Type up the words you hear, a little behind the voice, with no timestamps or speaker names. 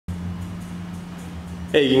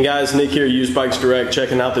Hey guys, Nick here, Used Bikes Direct,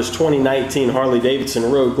 checking out this 2019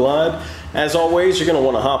 Harley-Davidson Road Glide. As always, you're going to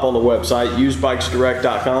want to hop on the website,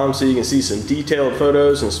 usedbikesdirect.com, so you can see some detailed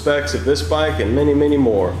photos and specs of this bike and many, many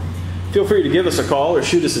more. Feel free to give us a call or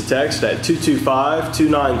shoot us a text at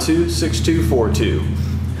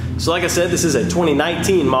 225-292-6242. So like I said, this is a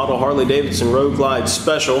 2019 model Harley-Davidson Road Glide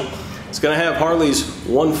Special. It's going to have Harley's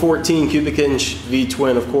 114 cubic inch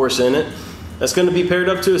V-twin, of course, in it. That's going to be paired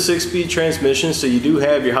up to a 6-speed transmission, so you do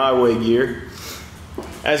have your highway gear.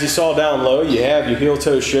 As you saw down low, you have your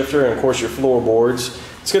heel-toe shifter and of course your floorboards.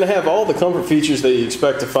 It's going to have all the comfort features that you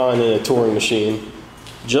expect to find in a touring machine.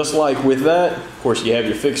 Just like with that, of course, you have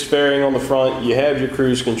your fixed fairing on the front, you have your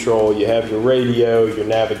cruise control, you have your radio, your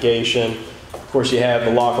navigation. Of course, you have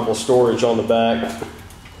the lockable storage on the back.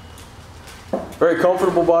 Very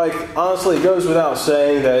comfortable bike. Honestly, it goes without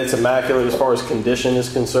saying that it's immaculate as far as condition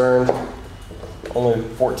is concerned. Only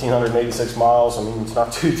 1,486 miles. I mean, it's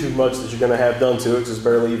not too much that you're going to have done to it because it's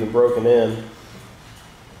barely even broken in.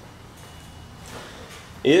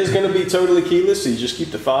 It is going to be totally keyless, so you just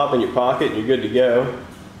keep the fob in your pocket and you're good to go.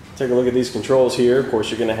 Take a look at these controls here. Of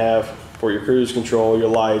course, you're going to have for your cruise control, your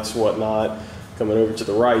lights, whatnot. Coming over to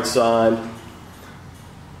the right side.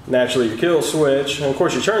 Naturally, your kill switch. And of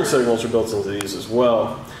course, your turn signals are built into these as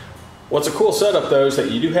well. What's a cool setup though is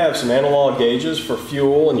that you do have some analog gauges for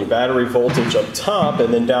fuel and your battery voltage up top,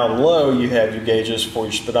 and then down low you have your gauges for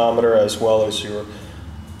your speedometer as well as your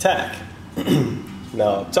tach. Now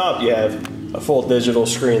up top you have a full digital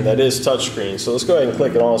screen that is touchscreen, so let's go ahead and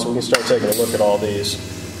click it on so we can start taking a look at all these.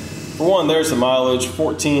 For one, there's the mileage,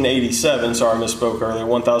 1487, sorry I misspoke earlier,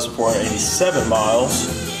 1,487 miles.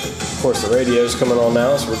 Of course the radio is coming on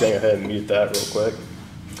now, so we're going to go ahead and mute that real quick.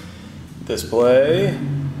 Display.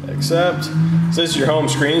 Accept. So this is your home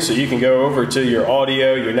screen, so you can go over to your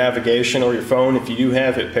audio, your navigation, or your phone if you do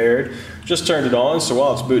have it paired. Just turned it on, so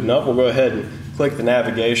while it's booting up, we'll go ahead and click the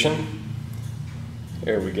navigation.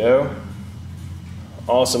 There we go.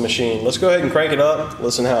 Awesome machine. Let's go ahead and crank it up.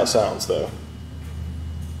 Listen how it sounds though.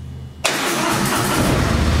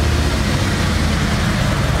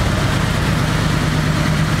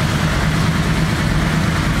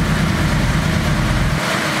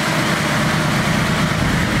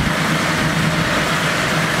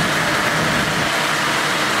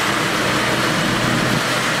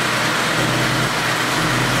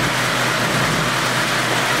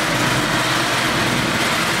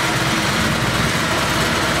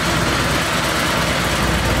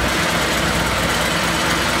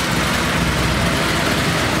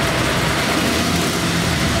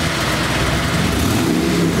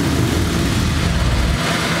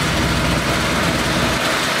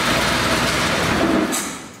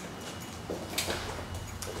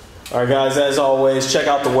 Alright guys, as always, check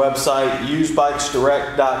out the website,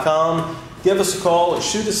 usedbikesdirect.com. Give us a call or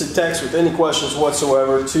shoot us a text with any questions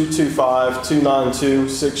whatsoever,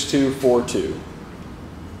 225-292-6242.